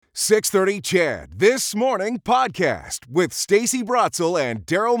6:30 Chad This Morning podcast with Stacey Brotzel and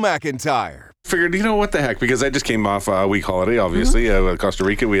Daryl McIntyre. Figured, what the heck, because I just came off a week holiday, obviously, Costa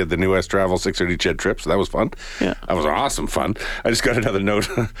Rica. We had the New West Travel 6:30 Chad trip, so that was fun. Yeah. That was awesome fun. I just got another note.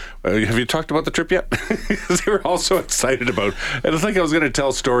 Have you talked about the trip yet? Because they were all so excited about it. It's like I was going to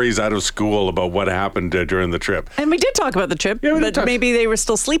tell stories out of school about what happened during the trip. And we did talk about the trip, but maybe they were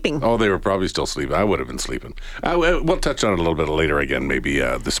still sleeping. Oh, they were probably still sleeping. I would have been sleeping. We'll touch on it a little bit later again. Maybe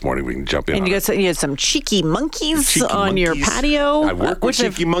this morning we can jump in. And you had some cheeky monkeys your patio. I work with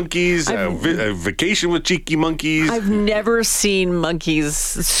cheeky monkeys. Vacation with cheeky monkeys. I've never seen monkeys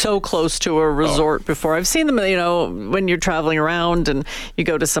so close to a resort before. I've seen them, when you're traveling around and you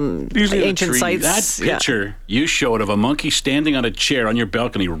go to some ancient sites. That picture you showed of a monkey standing on a chair on your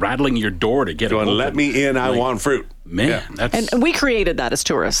balcony, rattling your door to get it open. Let me in. I want fruit. Man, and we created that as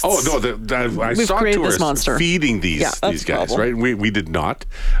tourists. Oh no, I saw tourists monster. feeding these guys, right? We did not,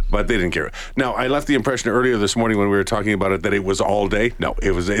 but they didn't care. Now I left the impression earlier this morning when we were talking about it that it was all day. No,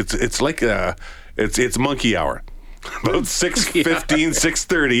 it's like it's monkey hour. About 6:15,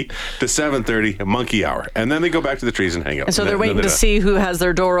 6:30 to 7:30, a monkey hour. And then they go back to the trees and hang out. And so they're waiting to see who has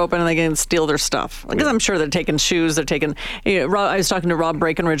their door open and they can steal their stuff. Because I'm sure they're taking shoes, they're taking... I was talking to Rob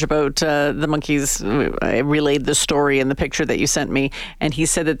Breckenridge about the monkeys. I relayed the story in the picture that you sent me. And he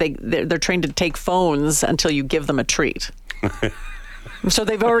said that they're trained to take phones until you give them a treat. So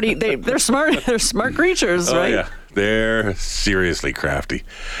they're smart. They're smart creatures, right? Yeah. They're seriously crafty.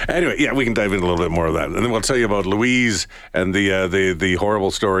 Anyway, we can dive into a little bit more of that. And then we'll tell you about Louise and the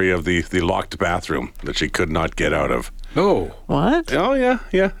horrible story of the locked bathroom that she could not get out of. Oh. What? Oh,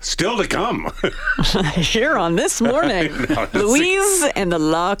 yeah. Still to come. Here on This Morning. Louise and the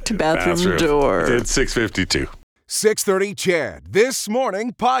locked bathroom door. It's 6:52. 6:30 Chad This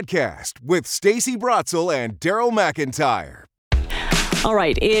Morning podcast with Stacey Brotzel and Daryl McIntyre. All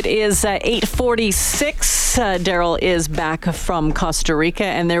right, it is 8:46. Daryl is back from Costa Rica,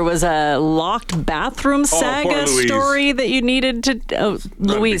 and there was a locked bathroom saga story that you needed to...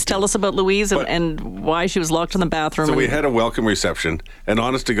 Louise, tell us about Louise and why she was locked in the bathroom. So we had a welcome reception, and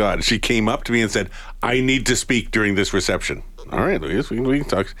honest to God, she came up to me and said, I need to speak during this reception. All right, Louise, we can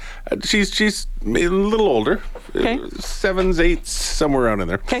talk. She's a little older, okay. 7s, 8s, somewhere around in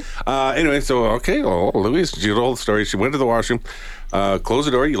there. Okay. Anyway, Louise, she told the whole story. She went to the washroom, closed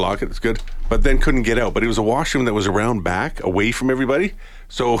the door, you lock it, it's good, but then couldn't get out. But it was a washroom that was around back, away from everybody.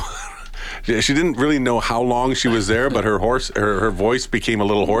 So she didn't really know how long she was there, but her voice became a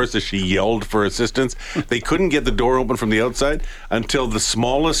little hoarse as she yelled for assistance. They couldn't get the door open from the outside until the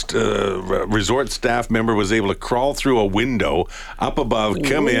smallest resort staff member was able to crawl through a window up above,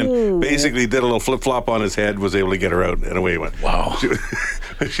 come in, basically did a little flip-flop on his head, was able to get her out, and away he went. Wow.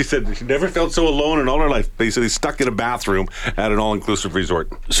 She said she never felt so alone in all her life, basically stuck in a bathroom at an all-inclusive resort.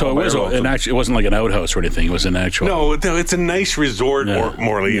 So it wasn't like an outhouse or anything, it was an actual... No, it's a nice resort,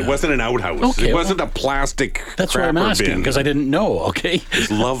 Morley. It wasn't an outhouse. Okay, it wasn't a plastic That's why I'm asking, because I didn't know, okay? It's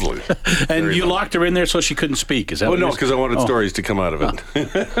lovely. And you locked her in there so she couldn't speak, is that what no, because I wanted stories to come out of it.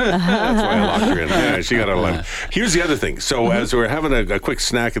 That's why I locked her in. Yeah, she got out alive. Here's the other thing. So as we were having a quick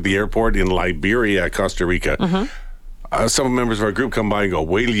snack at the airport in Liberia, Costa Rica, some members of our group come by and go,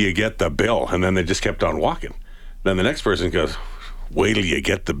 wait till you get the bill. And then they just kept on walking. Then the next person goes, wait till you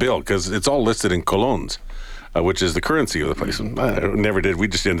get the bill, because it's all listed in colones. Which is the currency of the place. Never did. We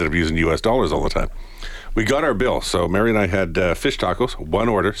just ended up using U.S. dollars all the time. We got our bill. So Mary and I had fish tacos, one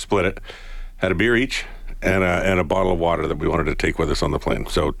order, split it, had a beer each, and a bottle of water that we wanted to take with us on the plane.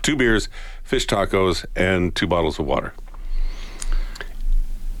 So 2 beers, fish tacos, and 2 bottles of water.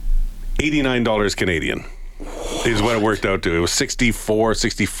 $89 Canadian is what it worked out to. It was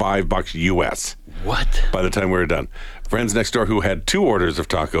 $65 U.S. What? By the time we were done. Friends next door who had 2 orders of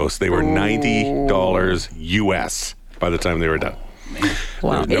tacos, they were $90 U.S. by the time they were done.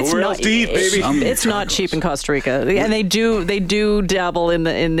 Wow. There's nowhere else to eat, baby. It's not cheap in Costa Rica, and they do dabble in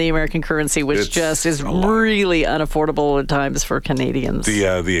the American currency, which just is really unaffordable at times for Canadians.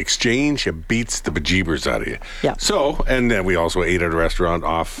 The exchange beats the bejeebers out of you. Yeah. So, and then we also ate at a restaurant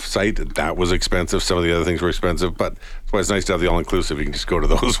off-site. That was expensive. Some of the other things were expensive, but that's why it's nice to have the all-inclusive. You can just go to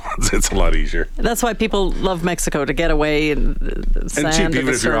those ones. It's a lot easier. That's why people love Mexico, to get away and cheap, even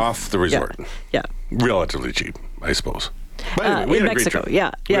if you're off the resort. Yeah. Relatively cheap, I suppose. But anyway, we in had Mexico, a great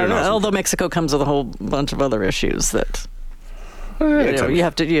trip. Awesome although trip. Mexico comes with a whole bunch of other issues that you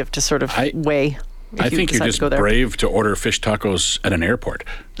have to sort of weigh. I think you're just brave to order fish tacos at an airport.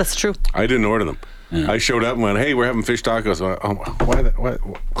 That's true. I didn't order them. Yeah. I showed up and went, "Hey, we're having fish tacos." I went, why?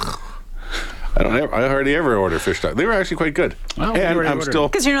 I hardly ever order fish tacos. They were actually quite good. Well, and I'm still...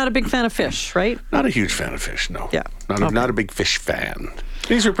 Because you're not a big fan of fish, right? Not a huge fan of fish, no. Yeah. Not a big fish fan.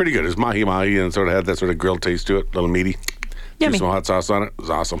 These are pretty good. It's mahi-mahi and sort of had that sort of grilled taste to it, a little meaty. Yummy. Some hot sauce on it. It was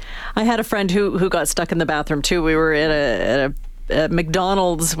awesome. I had a friend who got stuck in the bathroom too. We were at a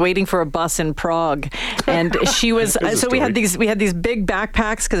McDonald's waiting for a bus in Prague, and she was so we had these big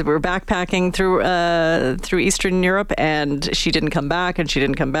backpacks because we were backpacking through Eastern Europe, and she didn't come back, and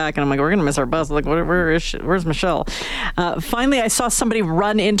I'm like, we're gonna miss our bus. Like, where is she? Where's Michelle? Finally, I saw somebody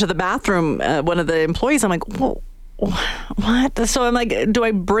run into the bathroom, one of the employees. I'm like, whoa. What? So I'm like, do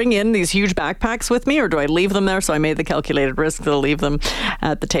I bring in these huge backpacks with me, or do I leave them there? So I made the calculated risk to leave them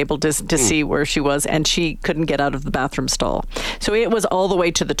at the table to see where she was, and she couldn't get out of the bathroom stall. So it was all the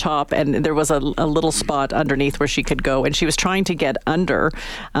way to the top, and there was a little spot underneath where she could go, and she was trying to get under.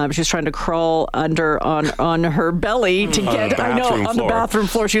 She was trying to crawl under on her belly to get. On the bathroom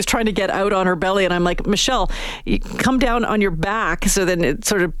floor. She was trying to get out on her belly, and I'm like, Michelle, you come down on your back, so then it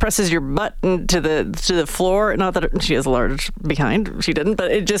sort of presses your butt to the floor. Not that she has a large behind. She didn't,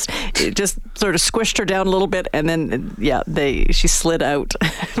 but it just sort of squished her down a little bit, and then she slid out.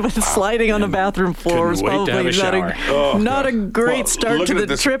 But sliding on the bathroom floor was probably not a great start to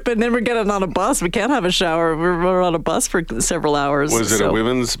the trip. And then we're getting on a bus. We can't have a shower. We're on a bus for several hours. Was it a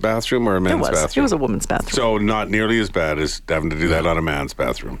women's bathroom or a men's bathroom? It was a woman's bathroom. So not nearly as bad as having to do that on a man's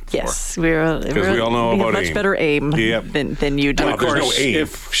bathroom. Yes, because we all know about much better aim than you do. And of course,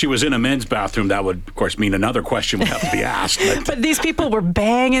 if she was in a men's bathroom, that would of course mean another question would have to be asked. But these people were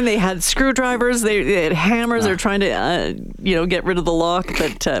banging. They had screwdrivers. They had hammers. They were trying to, get rid of the lock.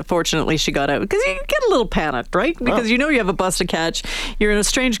 But fortunately, she got out. Because you get a little panicked, right? Because you know you have a bus to catch. You're in a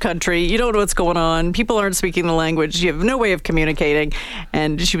strange country. You don't know what's going on. People aren't speaking the language. You have no way of communicating.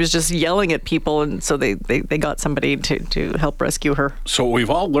 And she was just yelling at people. And so they got somebody to help rescue her. So what we've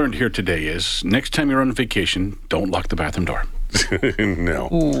all learned here today is next time you're on vacation, don't lock the bathroom door.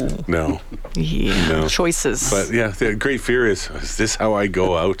 No. Yeah. No. Choices. But the great fear is this how I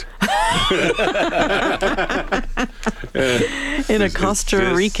go out? In a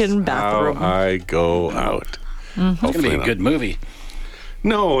Costa Rican bathroom. How I go out. It's going to be a good movie.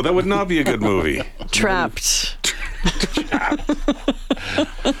 No, that would not be a good movie. Trapped.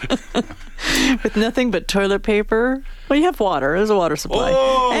 With nothing but toilet paper. Well, you have water. There's a water supply.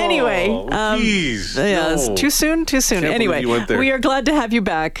 Anyway. Geez, it's too soon. Anyway, we are glad to have you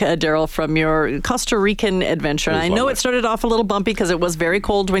back, Daryl, from your Costa Rican adventure. I know it started off a little bumpy because it was very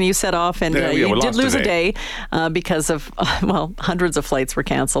cold when you set off, and you did lose a day because of, hundreds of flights were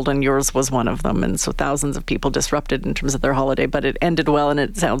canceled, and yours was one of them. And so thousands of people disrupted in terms of their holiday, but it ended well, and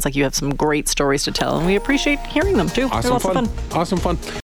it sounds like you have some great stories to tell, and we appreciate hearing them, too. Awesome fun.